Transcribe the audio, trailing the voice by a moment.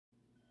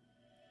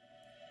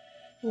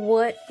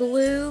What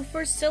glue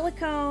for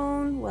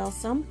silicone? Well,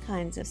 some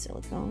kinds of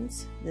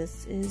silicones.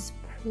 This is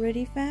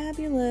pretty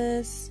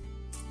fabulous.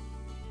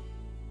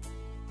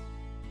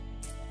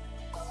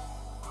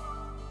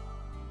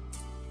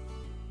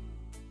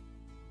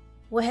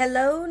 Well,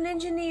 hello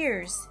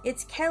Ninjaneers.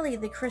 It's Kelly,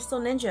 the Crystal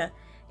Ninja,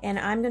 and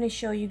I'm going to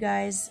show you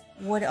guys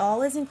what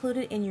all is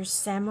included in your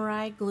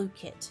samurai glue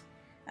kit.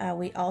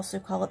 We also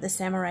call it the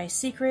samurai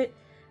secret.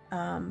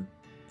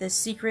 The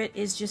secret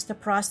is just the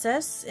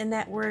process, and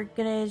that we're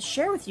going to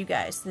share with you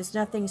guys. There's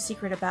nothing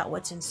secret about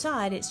what's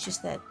inside. It's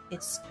just that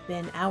it's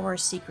been our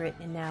secret,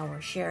 and now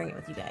we're sharing it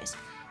with you guys.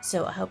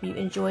 So I hope you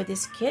enjoy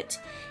this kit.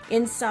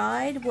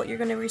 Inside, what you're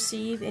going to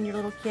receive in your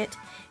little kit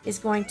is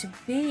going to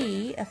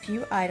be a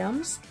few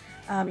items.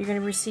 You're going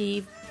to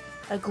receive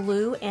a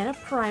glue and a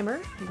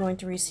primer. You're going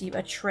to receive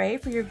a tray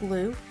for your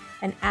glue,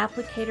 an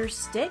applicator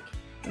stick.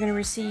 You're going to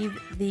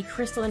receive the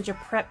CrystalNinja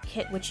Prep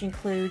Kit, which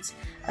includes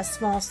a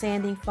small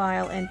sanding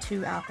file and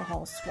 2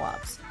 alcohol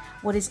swabs.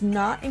 What is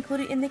not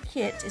included in the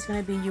kit is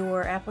going to be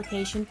your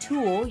application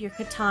tool, your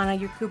katana,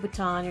 your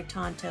kubotan, your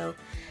tanto,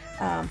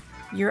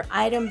 your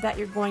item that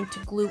you're going to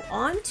glue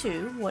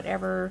onto,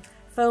 whatever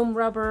foam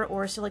rubber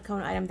or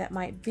silicone item that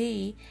might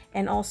be,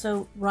 and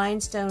also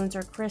rhinestones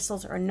or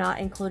crystals are not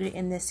included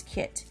in this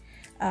kit.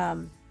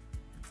 I'm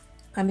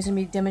just going to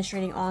be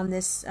demonstrating on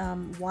this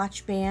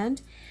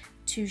Watchband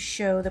to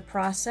show the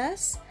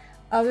process.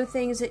 Other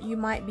things that you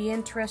might be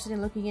interested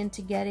in looking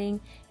into getting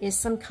is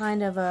some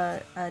kind of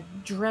a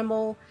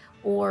Dremel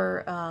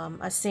or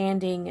a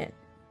sanding,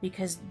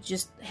 because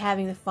just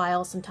having the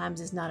file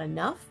sometimes is not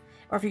enough.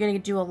 Or if you're going to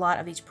do a lot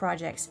of these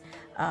projects,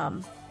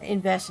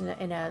 invest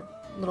in a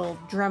little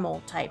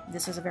Dremel type.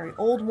 This is a very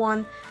old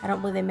one. I don't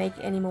believe they make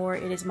it anymore.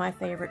 It is my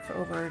favorite for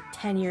over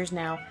 10 years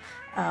now,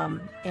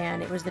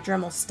 and it was the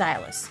Dremel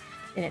Stylus,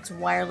 and it's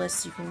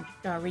wireless. You can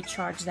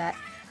recharge that.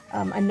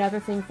 Another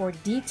thing for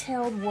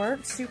detailed work,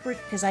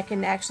 because I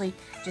can actually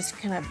just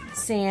kind of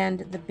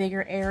sand the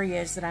bigger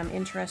areas that I'm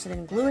interested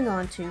in gluing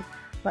onto.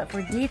 But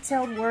for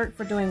detailed work,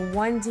 for doing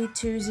onesie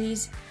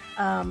twosies,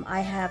 I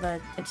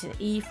have it's an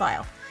E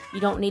file. You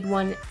don't need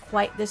one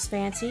quite this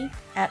fancy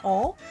at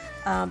all,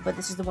 but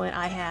this is the one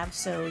I have.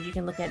 So you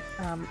can look at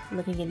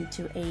looking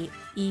into a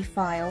E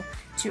file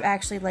to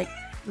actually like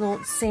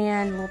little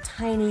sand, little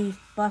tiny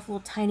buff, little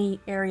tiny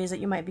areas that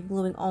you might be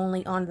gluing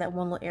only onto that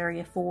one little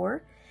area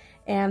for.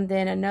 And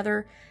then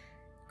another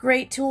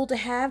great tool to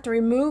have to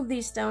remove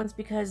these stones,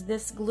 because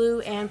this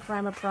glue and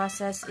primer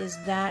process is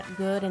that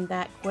good and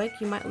that quick.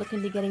 You might look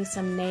into getting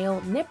some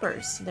nail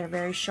nippers. They're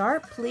very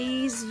sharp.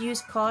 Please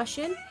use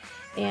caution.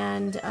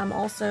 And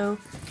also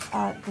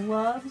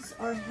gloves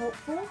are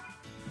helpful,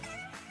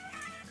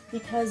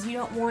 because you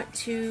don't want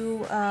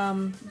to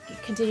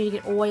continue to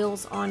get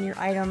oils on your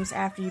items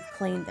after you've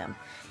cleaned them.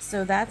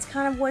 So that's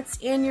kind of what's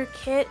in your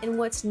kit and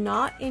what's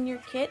not in your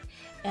kit.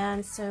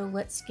 And so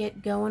let's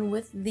get going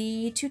with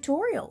the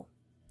tutorial.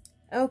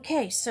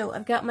 Okay, so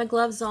I've got my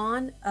gloves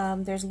on.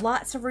 There's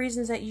lots of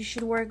reasons that you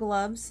should wear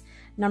gloves.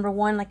 Number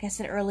one, like I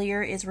said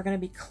earlier, is we're going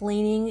to be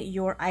cleaning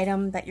your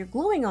item that you're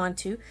gluing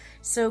onto.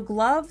 So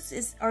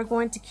gloves are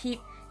going to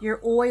keep your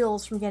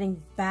oils from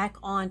getting back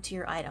onto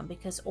your item,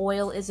 because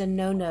oil is a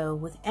no-no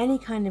with any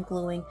kind of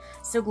gluing,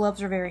 so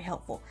gloves are very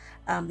helpful.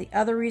 The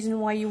other reason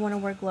why you want to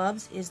wear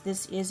gloves is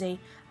this is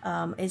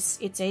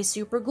it's a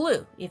super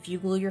glue. If you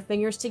glue your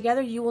fingers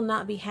together, you will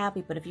not be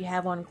happy, but if you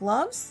have on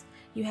gloves,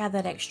 you have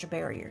that extra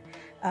barrier.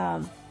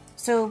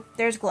 So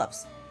there's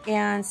gloves.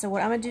 And so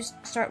what I'm going to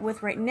start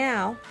with right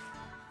now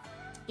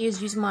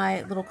is use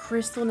my little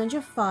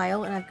CrystalNinja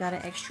file, and I've got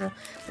an extra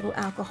little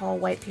alcohol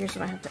wipe here so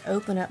I don't have to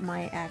open up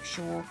my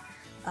actual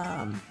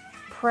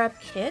prep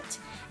kit.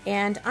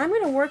 And I'm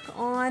going to work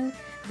on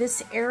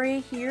this area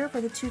here for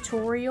the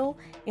tutorial,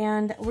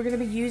 and we're going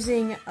to be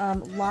using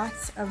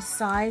lots of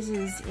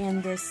sizes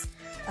in this.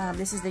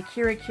 This is the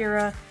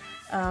Cura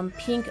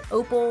pink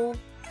opal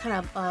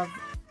kind of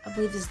I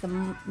believe this is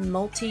the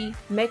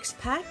multi-mix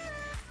pack,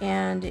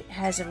 and it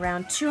has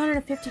around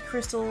 250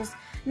 crystals,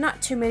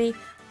 not too many.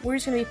 We're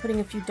just going to be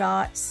putting a few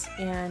dots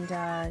and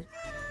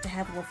to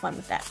have a little fun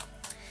with that.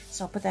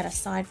 So I'll put that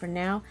aside for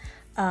now.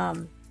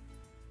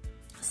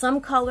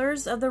 Some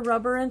colors of the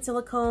rubber and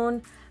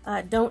silicone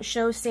don't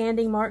show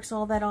sanding marks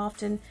all that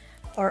often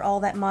or all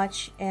that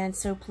much, and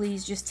so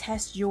please just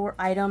test your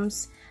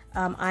items.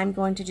 I'm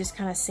going to just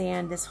kind of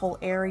sand this whole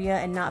area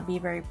and not be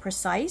very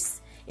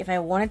precise. If I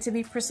wanted to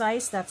be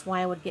precise, that's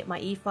why I would get my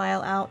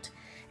E-file out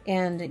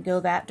and go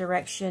that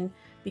direction,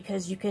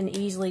 because you can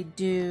easily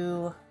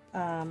do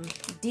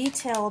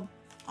detailed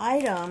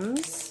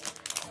items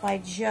by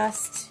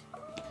just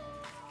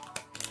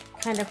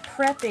kind of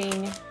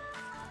prepping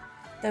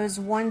those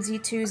onesie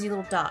twosie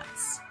little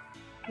dots.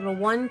 Little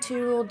 1,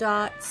 2 little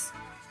dots.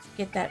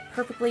 Get that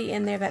perfectly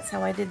in there. That's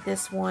how I did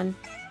this one,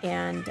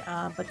 and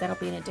but that'll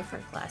be in a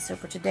different class. So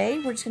for today,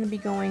 we're just going to be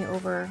going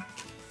over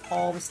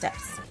all the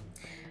steps.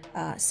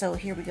 So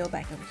here we go,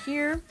 back over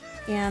here,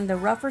 and the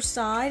rougher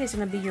side is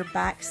going to be your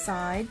back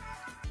side,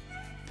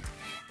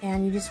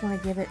 and you just want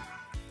to give it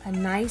a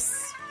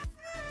nice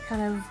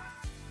kind of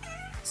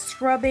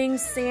scrubbing,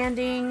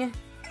 sanding.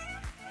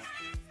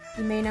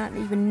 You may not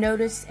even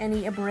notice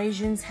any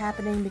abrasions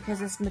happening because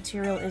this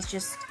material is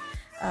just,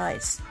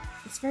 it's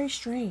very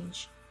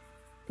strange.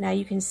 Now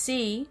you can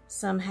see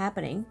some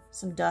happening,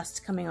 some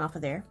dust coming off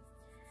of there.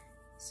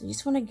 So you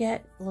just want to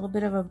get a little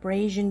bit of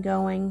abrasion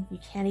going. You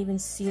can't even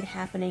see it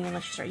happening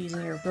unless you start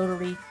using your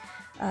rotary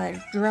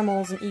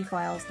Dremels and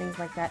E-files, things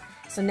like that.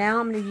 So now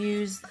I'm going to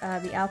use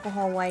the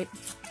alcohol wipe.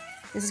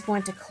 This is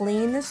going to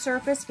clean the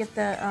surface, get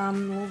the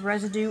little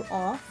residue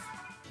off.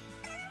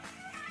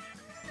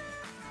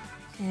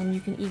 And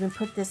you can even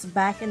put this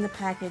back in the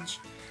package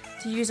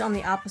to use on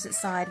the opposite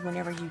side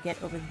whenever you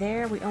get over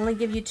there. We only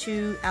give you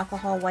 2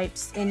 alcohol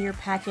wipes in your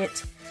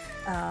packet.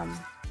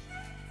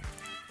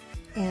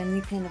 And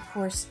you can, of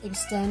course,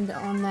 extend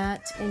on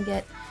that and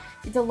get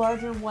the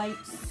larger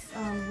wipes.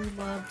 We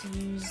love to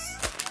use,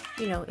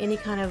 you know, any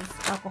kind of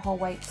alcohol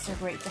wipes are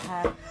great to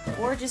have.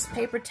 Or just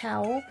paper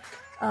towel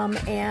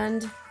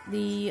and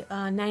the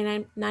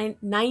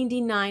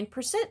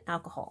 99%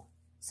 alcohol.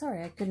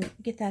 Sorry, I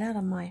couldn't get that out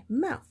of my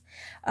mouth.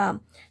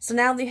 So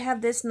now we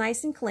have this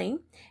nice and clean,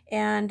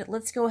 and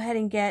let's go ahead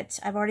and get,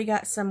 I've already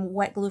got some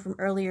wet glue from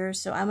earlier,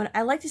 so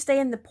I like to stay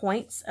in the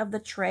points of the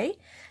tray,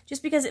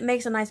 just because it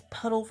makes a nice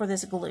puddle for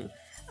this glue.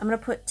 I'm going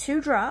to put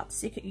 2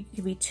 drops. It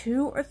could be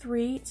 2 or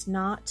 3. It's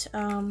not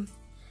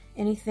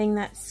anything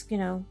that's, you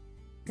know,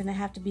 going to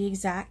have to be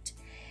exact.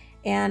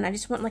 And I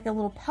just want like a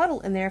little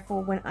puddle in there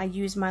for when I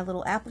use my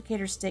little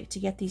applicator stick to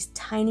get these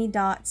tiny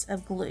dots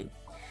of glue.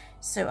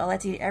 So I'll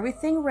let you get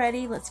everything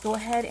ready. Let's go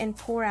ahead and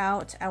pour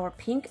out our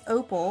pink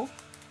opal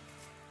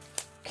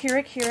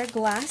curated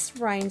glass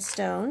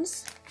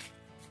rhinestones.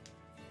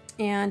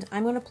 And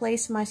I'm going to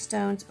place my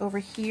stones over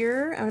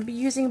here. I'm going to be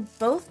using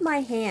both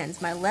my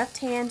hands, my left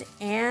hand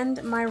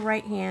and my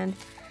right hand,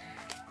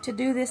 to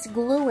do this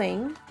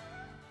gluing.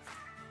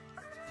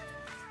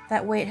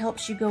 That way it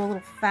helps you go a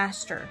little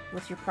faster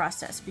with your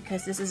process,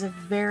 because this is a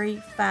very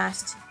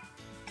fast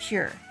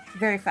cure,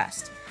 very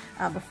fast.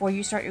 Before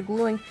you start your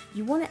gluing,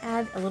 you want to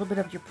add a little bit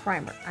of your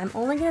primer. I'm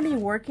only going to be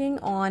working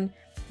on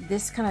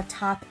this kind of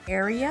top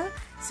area,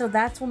 so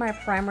that's where my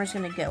primer is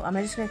going to go. I'm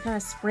just going to kind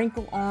of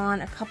sprinkle on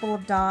a couple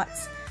of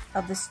dots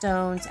of the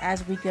stones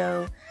as we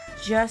go,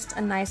 just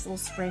a nice little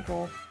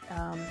sprinkle.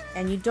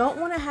 And you don't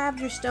want to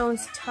have your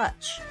stones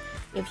touch.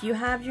 If you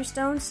have your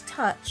stones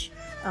touch,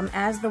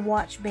 as the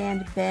watch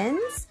band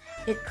bends,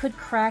 it could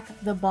crack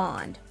the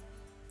bond.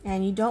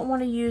 And you don't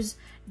want to use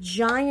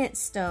giant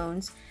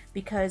stones,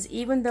 because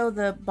even though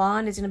the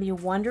bond is going to be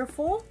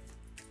wonderful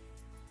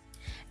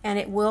and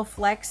it will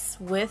flex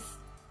with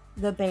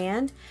the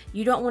band,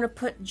 you don't want to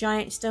put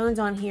giant stones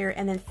on here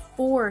and then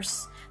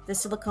force the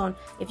silicone.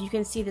 If you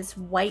can see this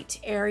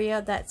white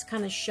area that's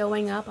kind of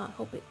showing up, I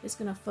hope it is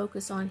going to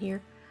focus on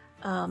here.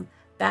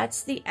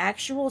 That's the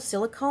actual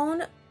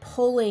silicone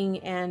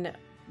pulling and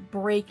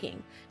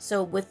breaking.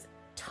 So with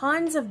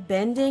tons of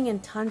bending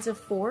and tons of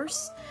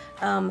force,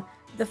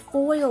 the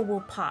foil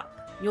will pop.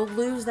 You'll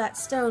lose that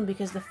stone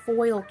because the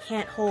foil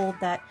can't hold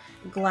that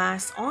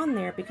glass on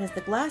there, because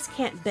the glass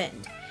can't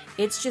bend.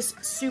 It's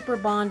just super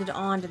bonded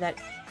on to that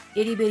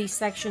itty bitty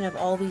section of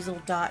all these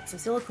little dots of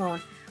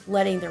silicone,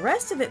 letting the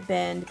rest of it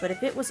bend. But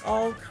if it was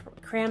all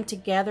crammed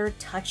together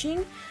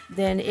touching,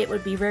 then it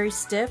would be very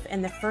stiff,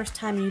 and the first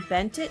time you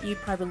bent it, you'd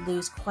probably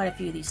lose quite a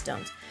few of these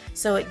stones.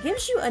 So it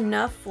gives you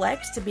enough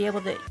flex to be able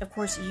to, of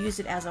course,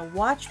 use it as a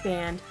watch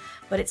band,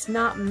 but it's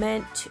not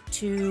meant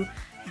to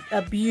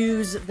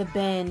abuse the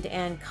bend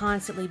and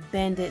constantly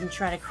bend it and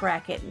try to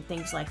crack it and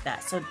things like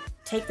that. So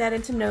take that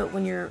into note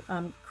when you're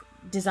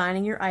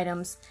designing your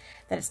items,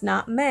 that it's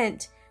not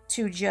meant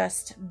to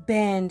just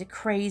bend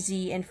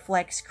crazy and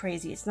flex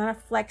crazy. It's not a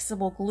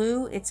flexible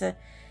glue. It's a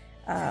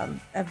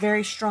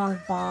very strong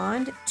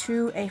bond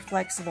to a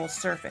flexible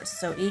surface.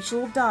 So each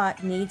little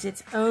dot needs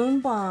its own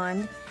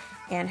bond,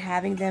 and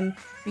having them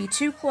be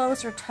too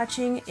close or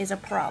touching is a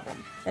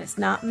problem. That it's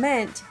not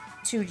meant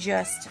to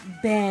just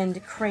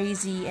bend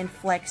crazy and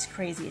flex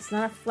crazy. It's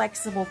not a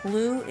flexible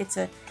glue. It's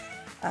a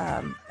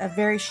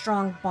very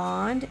strong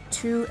bond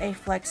to a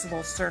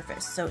flexible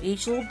surface. So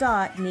each little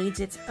dot needs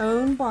its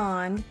own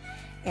bond,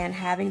 and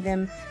having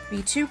them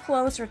be too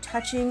close or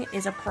touching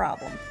is a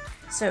problem.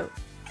 So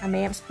I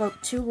may have spoken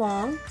too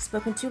long,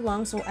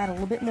 so we'll add a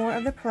little bit more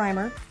of the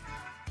primer.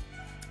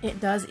 It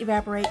does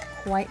evaporate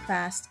quite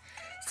fast.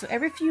 So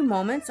every few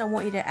moments, I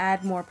want you to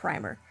add more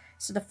primer.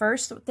 So the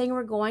first thing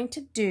we're going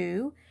to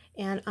do,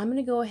 and I'm going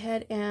to go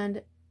ahead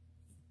and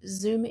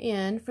zoom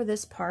in for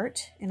this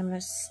part, and I'm going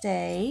to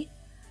stay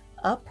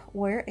up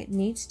where it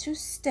needs to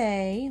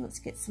stay. Let's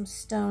get some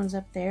stones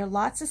up there.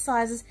 Lots of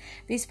sizes.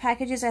 These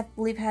packages, I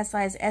believe, has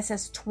size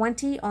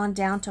SS20 on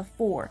down to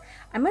 4.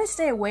 I'm going to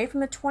stay away from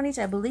the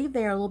 20s. I believe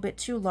they are a little bit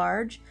too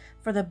large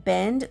for the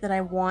bend that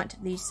I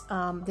want these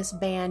this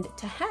band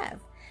to have.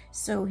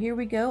 So here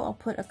we go. I'll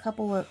put a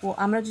couple of, well,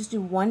 I'm going to just do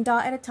one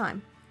dot at a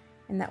time.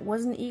 And that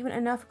wasn't even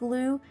enough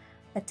glue.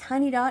 A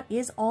tiny dot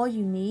is all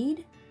you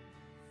need,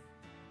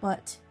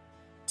 but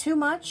too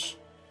much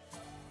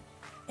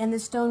and the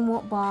stone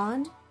won't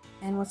bond.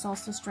 And what's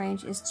also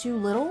strange is too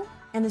little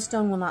and the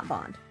stone will not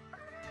bond.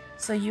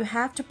 So you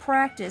have to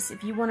practice.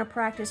 If you want to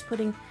practice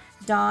putting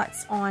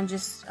dots on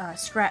just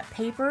scrap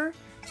paper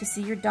to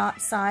see your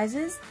dot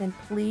sizes, then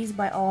please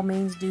by all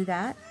means do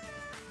that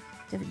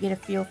to get a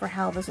feel for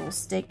how this little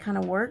stick kind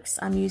of works.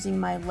 I'm using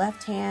my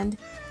left hand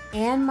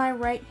and my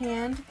right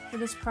hand for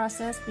this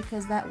process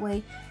because that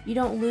way you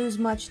don't lose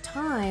much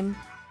time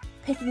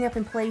picking up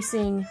and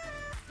placing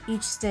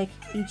each stick,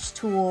 each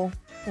tool,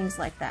 things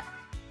like that.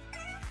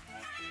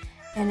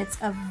 And it's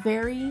a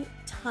very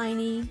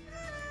tiny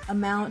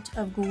amount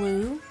of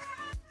glue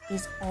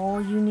is all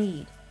you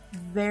need.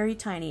 Very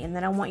tiny. And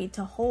then I want you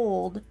to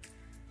hold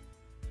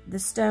the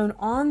stone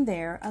on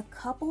there a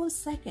couple of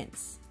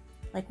seconds,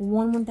 like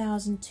 1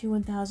 1,000, 2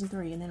 1,000,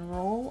 3, and then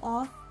roll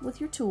off with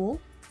your tool.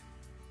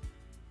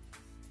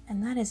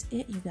 And that is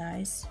it, you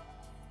guys.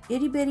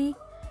 Itty bitty,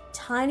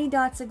 tiny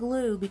dots of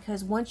glue,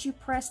 because once you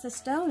press the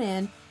stone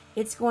in,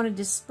 it's going to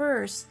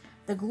disperse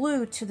the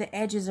glue to the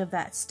edges of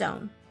that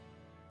stone.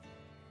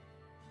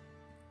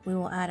 We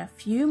will add a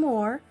few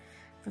more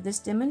for this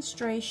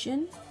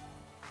demonstration.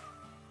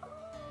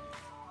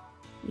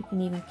 You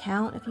can even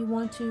count if you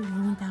want to,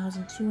 1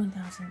 1,000, 2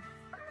 1,000.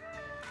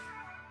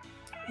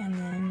 And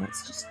then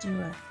let's just do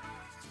a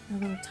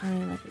little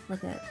tiny,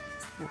 like a little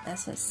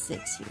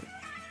SS6 here.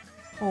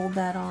 Hold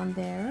that on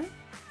there.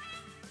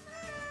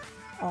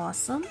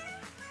 Awesome.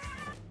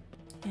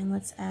 And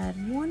let's add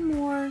one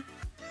more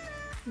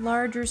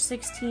larger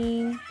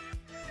 16.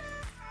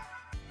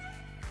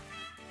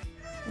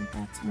 I think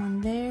that's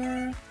one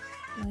there.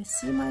 Do I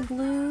see my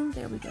glue?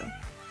 There we go.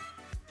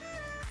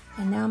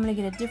 And now I'm going to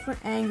get a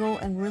different angle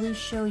and really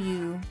show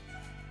you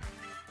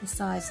the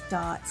size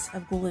dots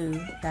of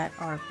glue that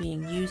are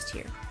being used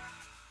here.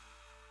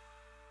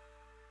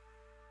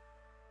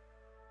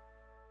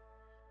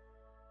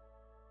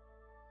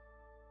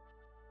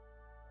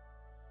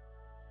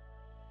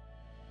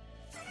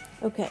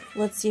 Okay,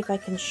 let's see if I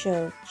can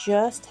show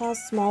just how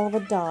small of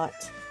a dot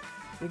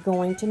you're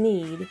going to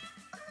need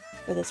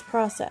for this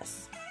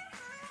process.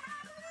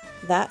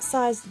 That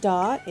size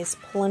dot is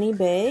plenty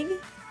big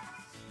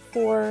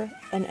for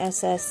an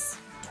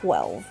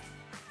SS12.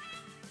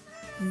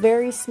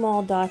 Very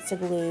small dots of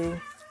glue.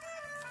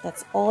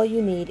 That's all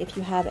you need. If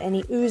you have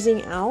any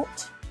oozing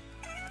out,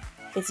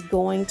 it's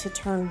going to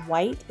turn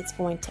white. It's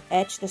going to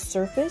etch the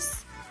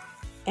surface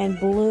and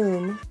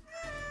bloom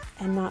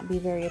and not be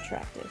very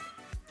attractive.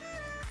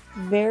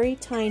 Very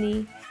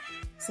tiny.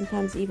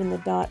 Sometimes even the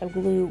dot of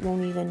glue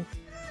won't even.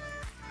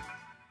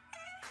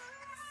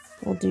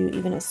 We'll do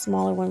even a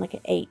smaller one, like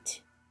an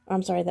 8.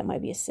 I'm sorry, that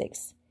might be a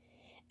 6.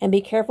 And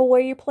be careful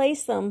where you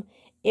place them.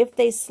 If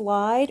they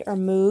slide or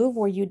move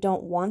where you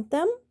don't want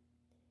them,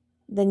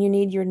 then you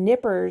need your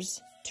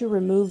nippers to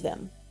remove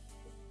them.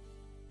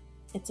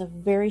 It's a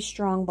very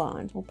strong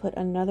bond. We'll put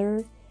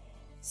another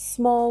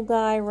small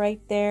guy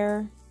right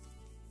there.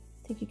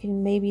 I think you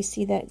can maybe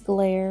see that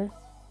glare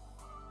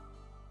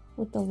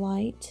with the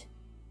light.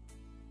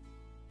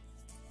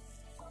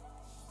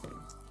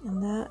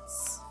 And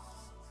that's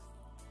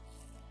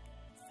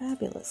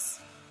fabulous.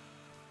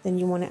 Then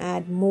you want to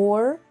add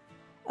more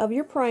of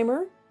your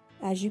primer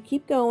as you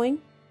keep going.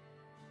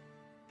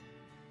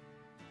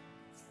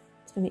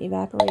 It's going to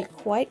evaporate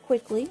quite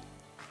quickly.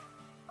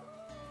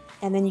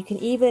 And then you can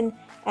even,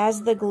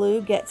 as the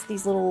glue gets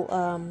these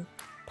little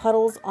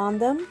puddles on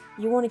them,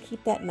 you want to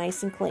keep that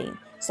nice and clean.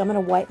 So I'm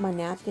going to wipe my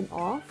napkin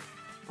off.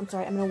 I'm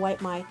sorry, I'm going to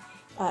wipe my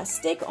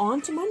stick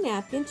onto my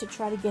napkin to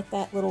try to get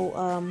that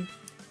little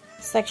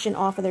section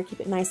off of there.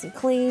 Keep it nice and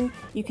clean.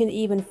 You can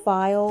even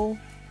file,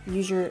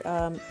 use your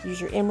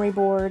emery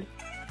board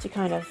to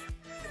kind of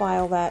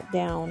file that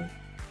down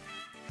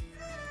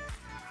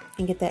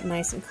and get that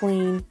nice and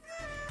clean.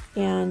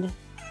 And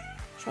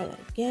try that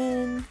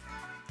again.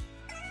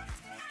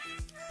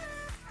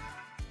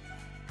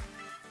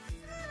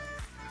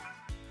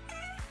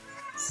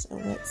 So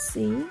let's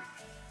see.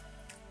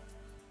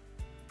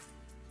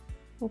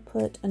 We'll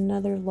put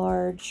another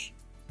large,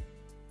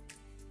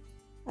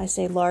 I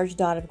say large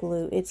dot of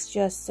glue. It's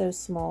just so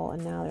small,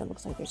 and now there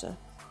looks like there's a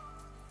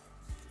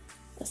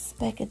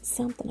speck of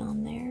something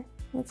on there.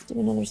 Let's do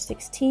another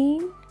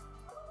 16.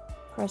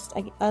 Pressed.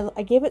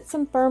 I give it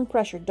some firm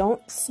pressure.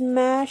 Don't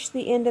smash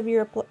the end of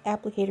your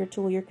applicator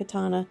tool, your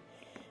katana,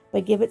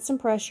 but give it some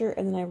pressure,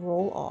 and then I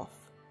roll off.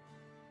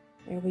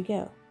 There we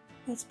go.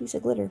 That's a piece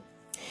of glitter.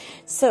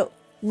 So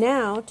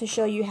now to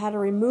show you how to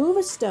remove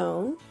a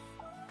stone,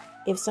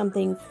 if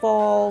something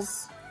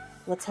falls,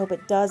 let's hope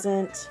it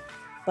doesn't,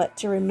 but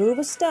to remove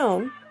a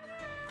stone,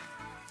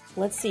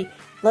 let's see.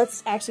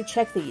 Let's actually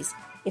check these.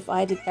 If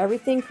I did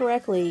everything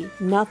correctly,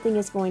 nothing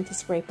is going to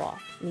scrape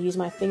off. I'm going to use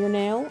my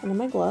fingernail under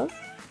my glove.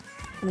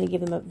 I'm going to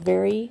give them a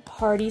very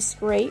hearty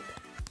scrape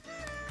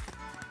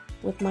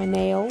with my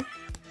nail.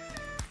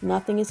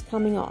 Nothing is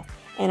coming off.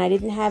 And I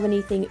didn't have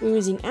anything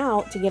oozing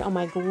out to get on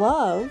my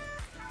glove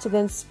to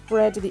then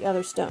spread to the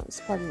other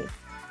stones. Pardon me.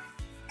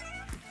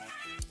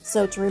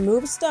 So to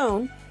remove a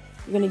stone,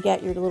 you're going to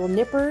get your little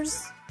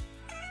nippers.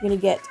 You're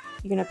going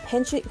to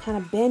pinch it, kind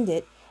of bend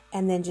it,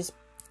 and then just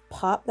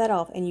pop that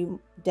off, and you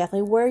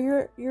definitely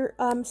wear your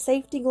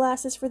safety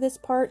glasses for this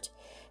part.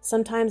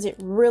 Sometimes it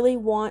really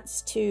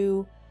wants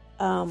to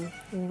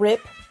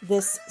rip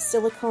this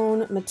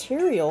silicone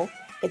material.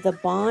 If the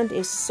bond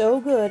is so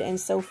good and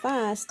so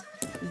fast,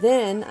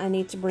 then I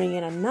need to bring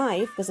in a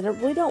knife because I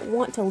really don't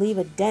want to leave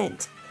a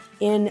dent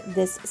in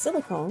this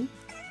silicone.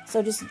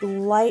 So just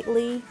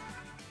lightly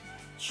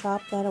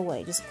chop that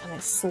away. Just kind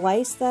of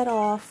slice that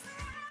off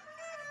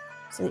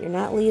so that you're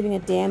not leaving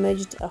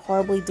a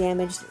horribly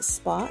damaged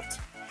spot.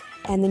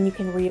 And then you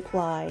can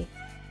reapply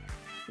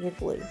your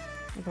glue.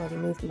 I've already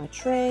moved my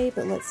tray,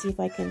 but let's see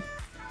if I can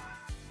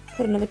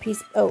put another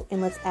piece. Oh,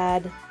 and let's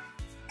add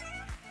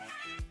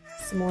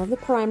some more of the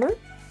primer.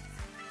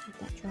 Let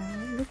that dry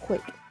real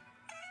quick.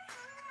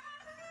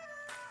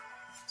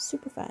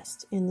 Super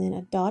fast. And then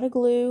a dot of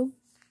glue.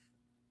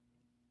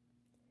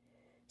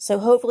 So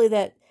hopefully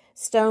that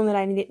stone that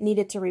I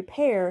needed to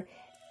repair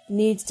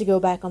needs to go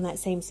back on that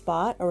same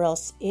spot, or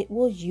else it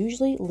will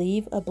usually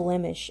leave a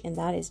blemish, and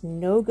that is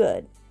no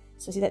good.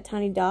 So see that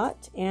tiny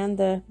dot and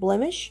the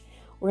blemish?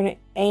 We're going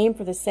to aim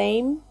for the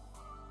same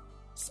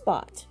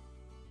spot.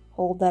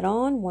 Hold that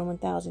on, 1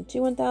 1000,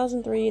 2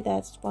 1000, 3,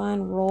 that's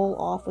fine. Roll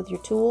off with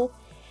your tool.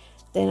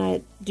 Then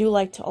I do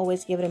like to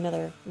always give it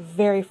another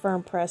very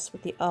firm press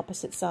with the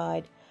opposite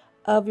side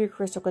of your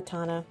crystal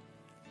katana.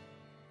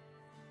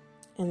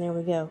 And there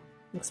we go.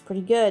 Looks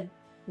pretty good.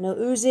 No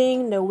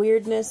oozing, no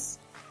weirdness.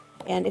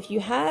 And if you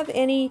have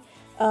any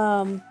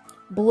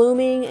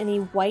blooming, any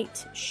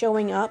white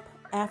showing up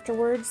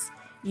afterwards,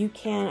 you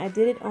can. I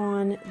did it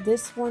on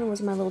this one,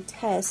 was my little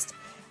test.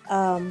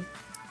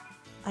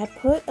 I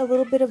put a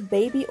little bit of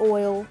baby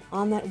oil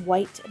on that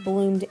white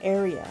bloomed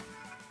area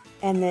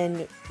and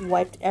then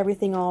wiped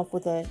everything off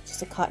with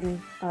just a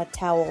cotton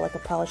towel, like a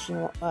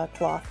polishing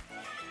cloth.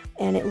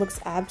 And it looks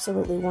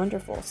absolutely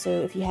wonderful. So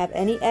if you have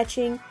any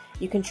etching,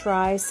 you can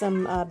try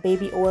some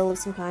baby oil of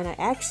some kind. I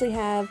actually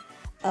have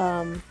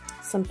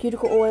some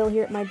cuticle oil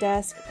here at my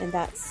desk, and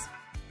that's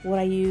what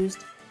I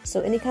used.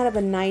 So any kind of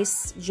a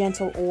nice,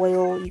 gentle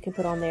oil you can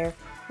put on there.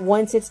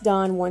 Once it's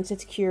done, once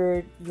it's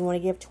cured, you want to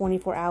give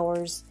 24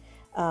 hours.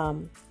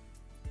 And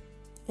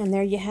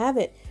there you have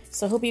it.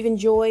 So I hope you've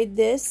enjoyed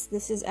this.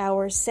 This is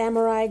our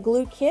samurai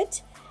glue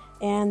kit,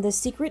 and the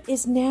secret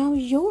is now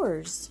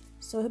yours.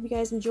 So I hope you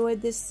guys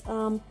enjoyed this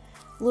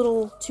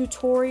little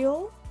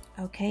tutorial.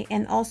 Okay,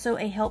 and also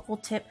a helpful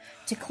tip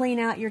to clean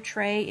out your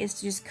tray is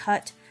to just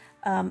cut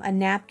a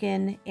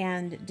napkin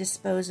and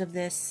dispose of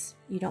this.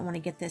 You don't want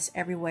to get this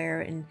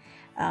everywhere, and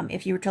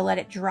if you were to let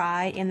it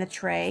dry in the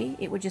tray,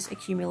 it would just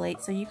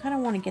accumulate. So you kind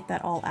of want to get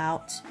that all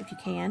out if you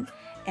can,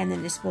 and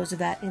then dispose of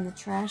that in the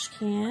trash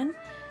can.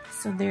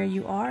 So there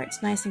you are.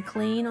 It's nice and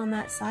clean on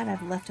that side.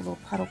 I've left a little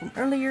puddle from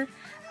earlier,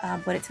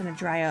 but it's going to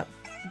dry up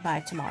by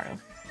tomorrow.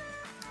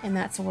 And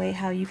that's a way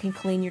how you can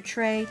clean your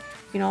tray. You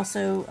can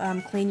also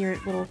clean your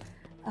little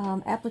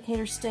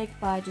applicator stick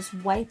by just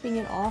wiping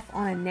it off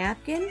on a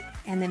napkin.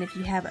 And then if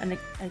you have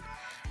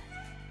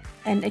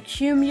an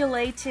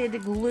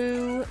accumulated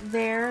glue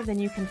there, then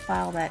you can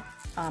file that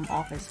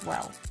off as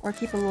well. Or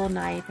keep a little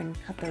knife and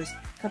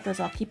cut those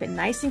off. Keep it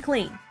nice and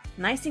clean.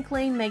 Nice and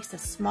clean makes the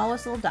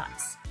smallest little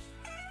dots.